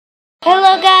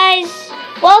Hello guys,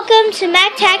 welcome to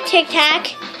MacTac Tic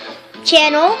Tac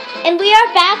channel, and we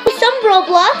are back with some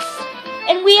Roblox,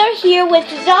 and we are here with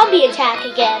Zombie Attack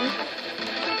again.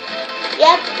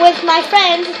 Yep, with my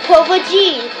friend covag,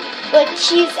 but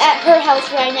she's at her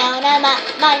house right now, and I'm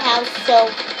at my house, so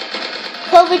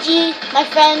covag, my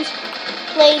friend,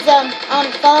 plays on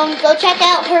the phone. Go check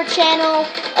out her channel,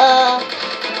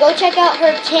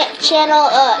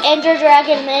 Ender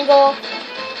Dragon Mangle,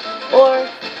 or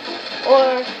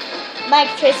Mike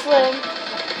Trislin.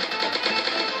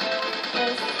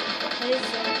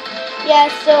 Yeah,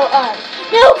 so,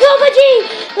 no, covag!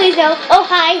 Please no. Oh,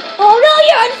 hi. Oh, no,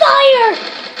 you're on fire!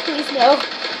 Please no.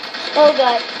 Oh,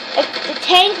 God. The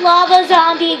tank lava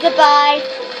zombie, goodbye.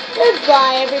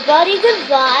 Goodbye, everybody,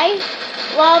 goodbye.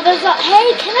 Lava zombie.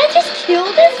 Hey, can I just kill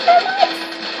this for once?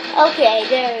 Okay,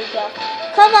 there we go.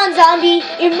 Come on, zombie,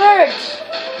 emerge.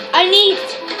 I need...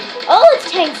 Oh,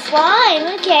 it's tank slime.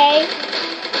 Okay.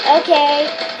 Okay.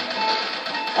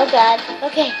 Oh, God.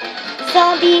 Okay.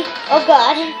 Zombie. Oh,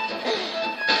 God.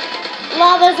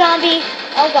 Lava zombie.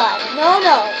 Oh, God. No,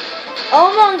 no. Oh,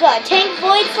 my God. Tank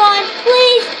void slime.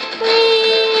 Please.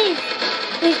 Please.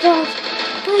 Please don't.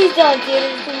 Please don't do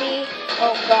this to me.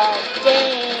 Oh, God.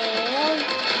 Damn.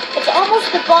 It's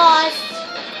almost the boss.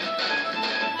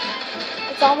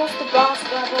 It's almost the boss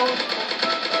level.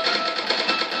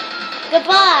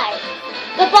 Goodbye.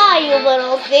 Goodbye, you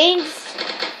little things.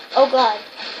 Oh, God.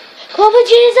 covag,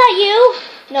 is that you?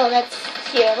 No, that's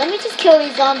here. Let me just kill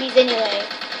these zombies anyway.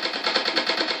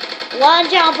 One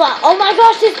jump on. Oh, my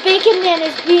gosh, this bacon man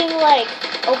is being like...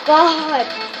 Oh, God.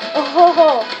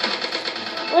 Oh.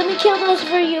 Let me kill those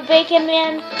for you, bacon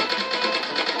man.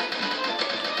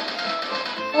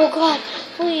 Oh, God.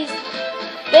 Please.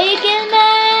 Bacon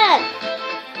man!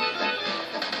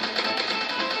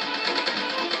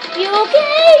 You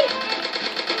okay?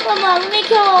 Come on, let me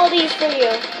kill all these for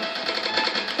you.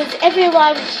 Because every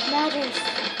life matters.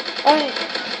 Alright.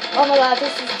 Oh my God,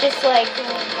 this is just like, oh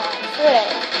my friend.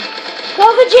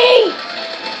 covag!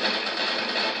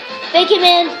 Bacon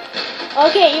man.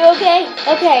 Okay, you okay?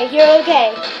 Okay, you're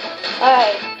okay.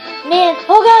 Alright. Man,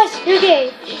 oh gosh, you're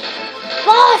okay.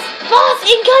 Boss! Boss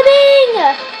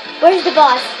incoming! Where's the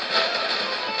boss?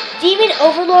 Demon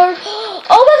Overlord.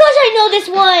 Oh my gosh, I know this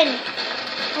one!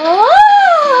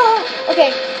 Oh!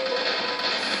 Okay.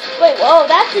 Wait, whoa,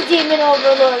 that's a demon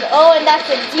overlord. Oh, and that's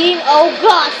a demon. Oh,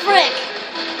 God, frick.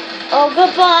 Oh,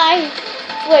 goodbye.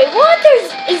 Wait, what?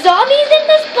 There's zombies in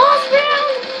this boss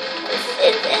round?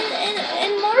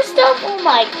 And more stuff? Oh,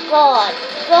 my God.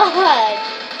 God.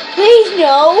 Please,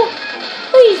 no.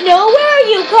 Please, no. Where are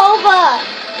you, covag?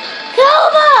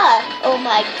 Covag! Oh,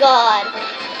 my God.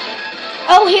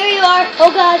 Oh, here you are.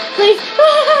 Oh, God, please.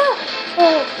 Oh,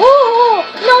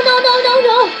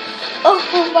 no. Oh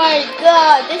my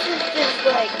God, this is just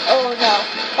like, oh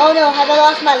no, have I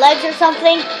lost my legs or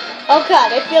something? Oh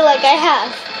God, I feel like I have.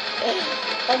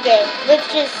 Okay, let's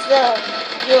just,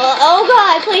 oh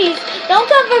God, please, don't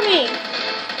come for me.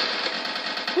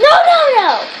 No,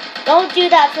 don't do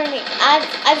that for me.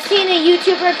 I've seen a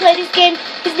YouTuber play this game,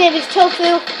 his name is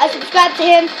Tofu, I subscribe to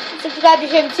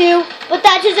him too, but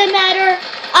that doesn't matter.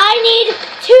 I need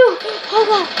to, oh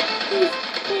God, please.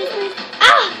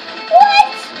 Ah, what?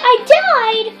 I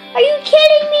died? Are you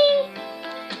kidding me?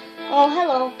 Oh,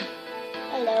 hello.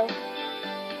 Hello.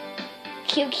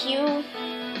 QQ.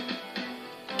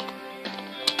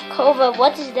 covag,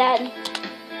 what is that?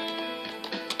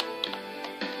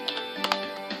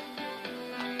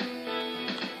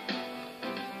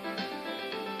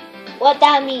 What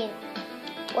that mean?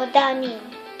 What that mean?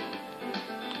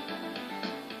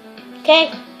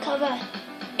 Okay, covag.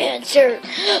 Answer.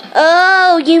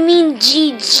 Oh, you mean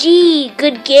GG.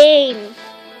 Good game.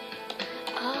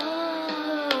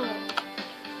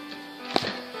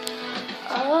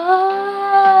 Oh.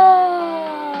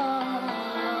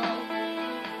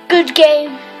 Good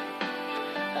game.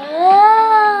 Oh.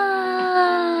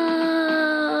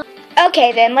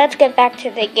 Okay, then let's get back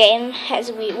to the game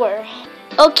as we were.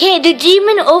 Okay, the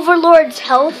demon overlord's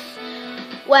health.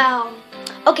 Wow.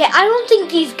 Okay, I don't think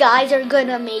these guys are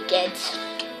gonna make it.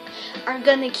 Are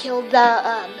gonna kill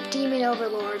the demon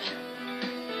overlord.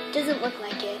 Doesn't look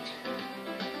like it.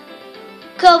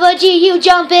 covag, you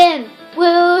jump in!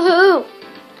 Woohoo!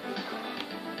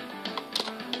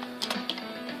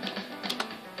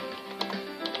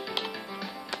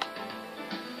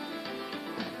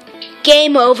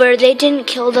 Game over. They didn't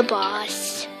kill the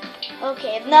boss.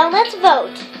 Okay, now let's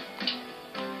vote.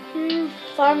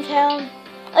 Farm town.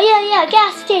 Oh yeah,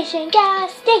 gas station.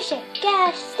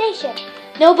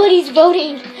 Nobody's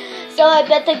voting, so I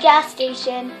bet the gas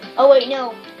station. Oh wait,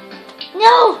 no.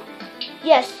 No!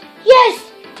 Yes,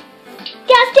 Yes!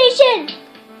 Gas station!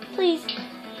 Please.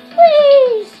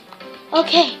 Please!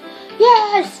 Okay.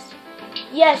 Yes!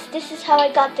 Yes, this is how I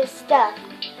got this stuff.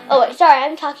 Oh, wait, sorry,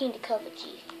 I'm talking to covag.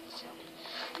 So,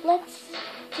 let's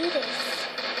do this.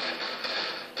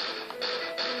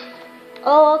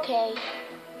 Oh, okay.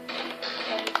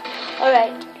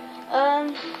 Alright.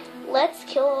 Let's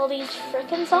kill all these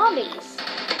frickin' zombies.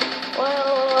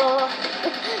 Whoa.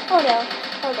 Oh no.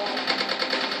 Hold on.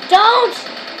 Don't!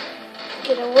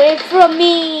 Get away from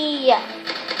me!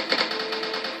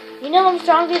 You know I'm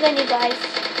stronger than you guys.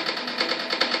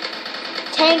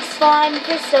 Tank slime,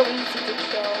 you're so easy to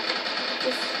kill.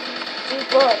 Just do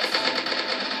bullets.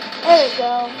 There we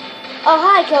go. Oh,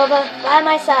 hi, Kova. By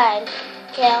my side.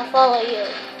 Okay, I'll follow you.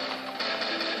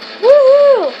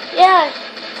 Woohoo! Yeah,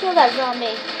 kill that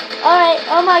zombie. Alright,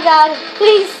 oh my god,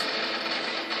 please.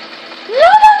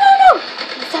 No!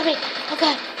 Zombie, oh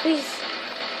god, please.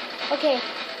 Okay,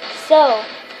 so,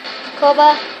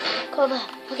 Kova,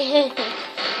 okay.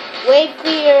 Way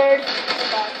cleared.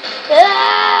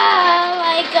 Oh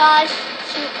my gosh,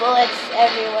 shoot bullets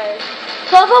everywhere.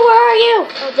 Kova, where are you?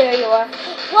 Oh, there you are.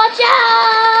 Watch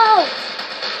out!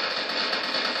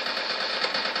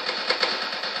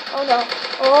 Oh no.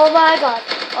 Oh my god.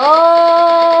 Oh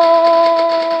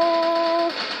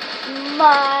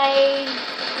my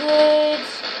goodness.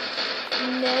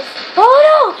 Oh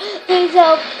no! Please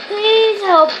help. Please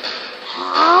help.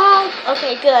 Help.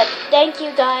 Okay, good. Thank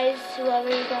you guys, whoever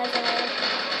you guys are.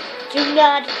 Do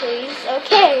not, please.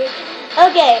 Okay.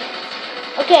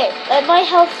 Let my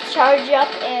health charge up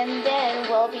and then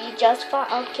we'll be just fine.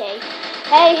 Okay.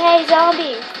 Hey,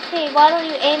 zombie. Hey, why don't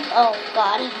you aim? Oh,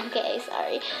 God. Okay,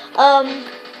 sorry.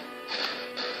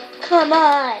 Come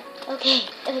on. Okay.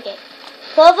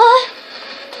 Kova?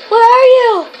 Where are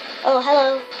you? Oh,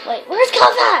 hello. Wait, where's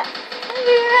Kova?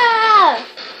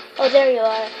 Oh, there you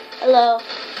are. Hello.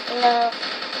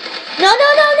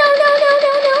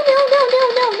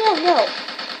 No.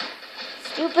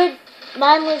 Stupid,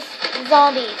 mindless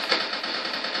zombies.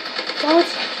 Don't,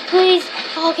 please.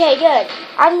 Okay, good.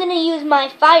 I'm gonna use my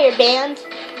fireband.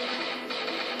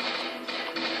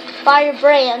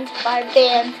 Fireband.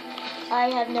 I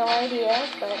have no idea,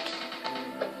 but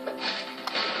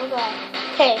oh god.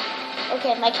 Okay,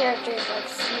 my character is like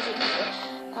seizing.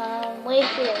 Wait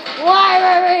here.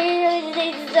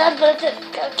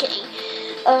 Okay.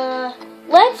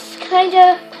 Let's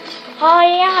kinda. Oh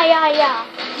yeah.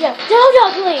 No,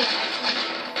 please.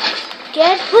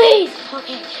 Please.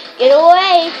 Okay, get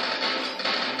away.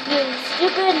 You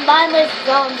stupid, mindless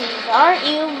zombies. Aren't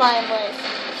you mindless?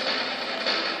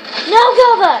 No,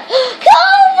 Kova!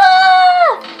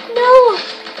 No!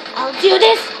 I'll do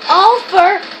this all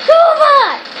for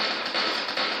Kova!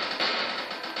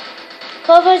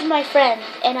 Kova's my friend,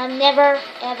 and I'm never,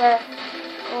 ever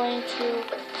going to...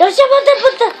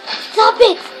 Stop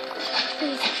it!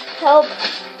 Please, help.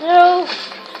 No!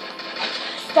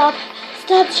 Stop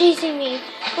chasing me.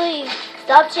 Please,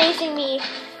 stop chasing me.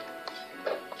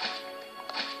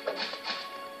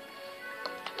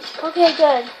 Okay,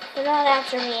 good. They're not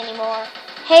after me anymore.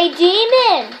 Hey,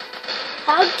 demon!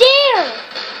 How dare!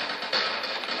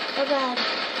 Oh, God.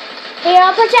 Here,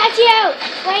 I'll protect you!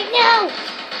 Right now!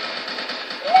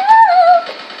 No!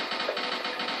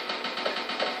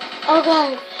 Oh,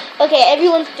 God. Okay,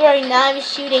 everyone's throwing knives,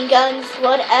 shooting guns,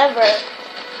 whatever.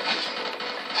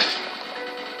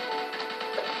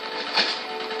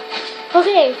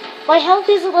 Okay, my health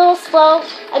is a little slow.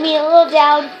 A little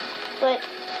down, but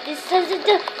this doesn't...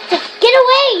 Get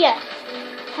away!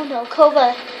 Oh no,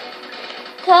 Kova!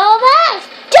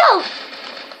 Don't!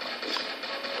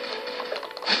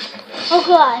 Oh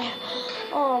god.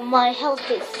 Oh, my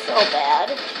health is so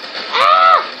bad.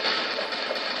 Ah!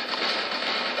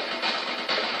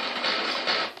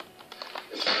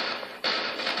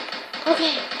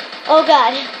 Okay. Oh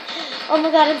god. Oh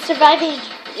my god, I'm surviving.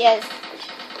 Yes.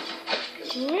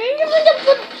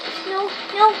 No.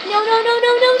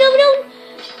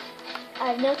 I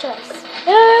have no choice.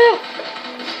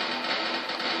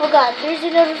 Oh god, there's a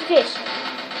notification.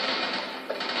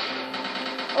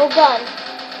 Oh god.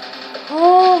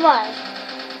 Oh my.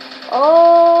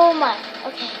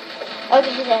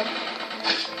 Okay then.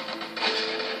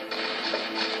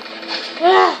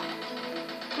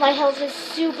 My health is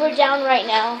super down right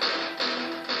now.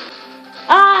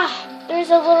 There's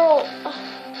a little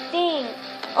thing.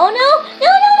 Oh no!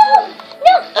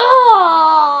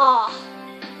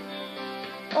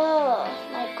 Oh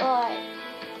my god.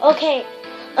 Okay.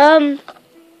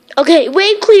 Okay,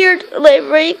 way cleared.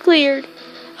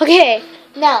 Okay,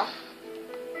 now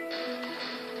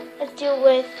let's deal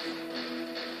with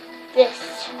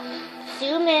this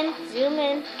zoom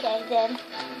in. Okay, then.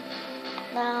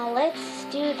 Now let's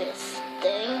do this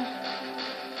thing.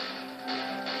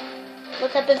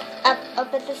 Look up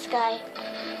at the sky,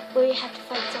 where you have to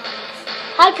fight zombies.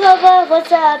 Hi, Kova.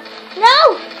 What's up?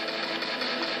 No.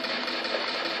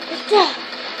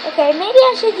 Okay, maybe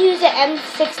I should use an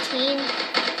M16.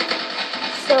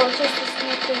 So just to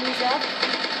speed things up.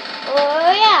 Oh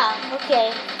yeah.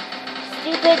 Okay.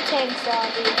 Stupid tank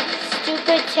zombie.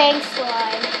 Stupid tank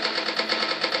slime.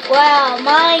 Wow,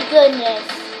 my goodness.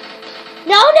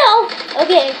 No.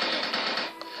 Okay.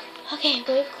 Okay,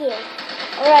 we're clear.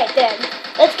 Alright then.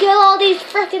 Let's kill all these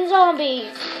frickin'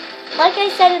 zombies. Like I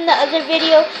said in the other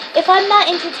video, if I'm not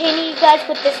entertaining you guys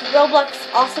with this Roblox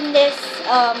awesomeness,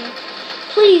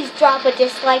 please drop a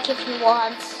dislike if you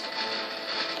want.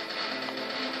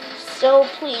 So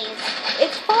please.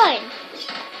 It's fine.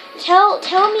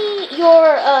 Tell me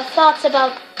your thoughts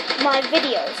about my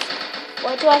videos.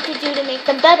 What do I have to do to make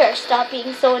them better? Stop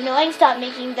being so annoying. Stop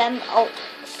making them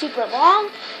super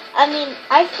long. I mean,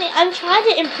 I'm trying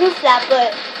to improve that,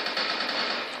 but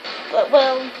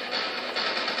well,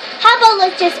 how about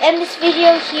let's just end this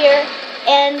video here,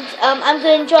 and I'm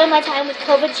gonna enjoy my time with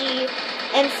covag.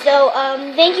 And so,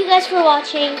 thank you guys for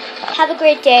watching. Have a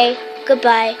great day.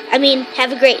 Goodbye. I mean,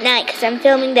 have a great night, because I'm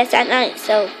filming this at night.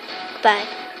 So, goodbye.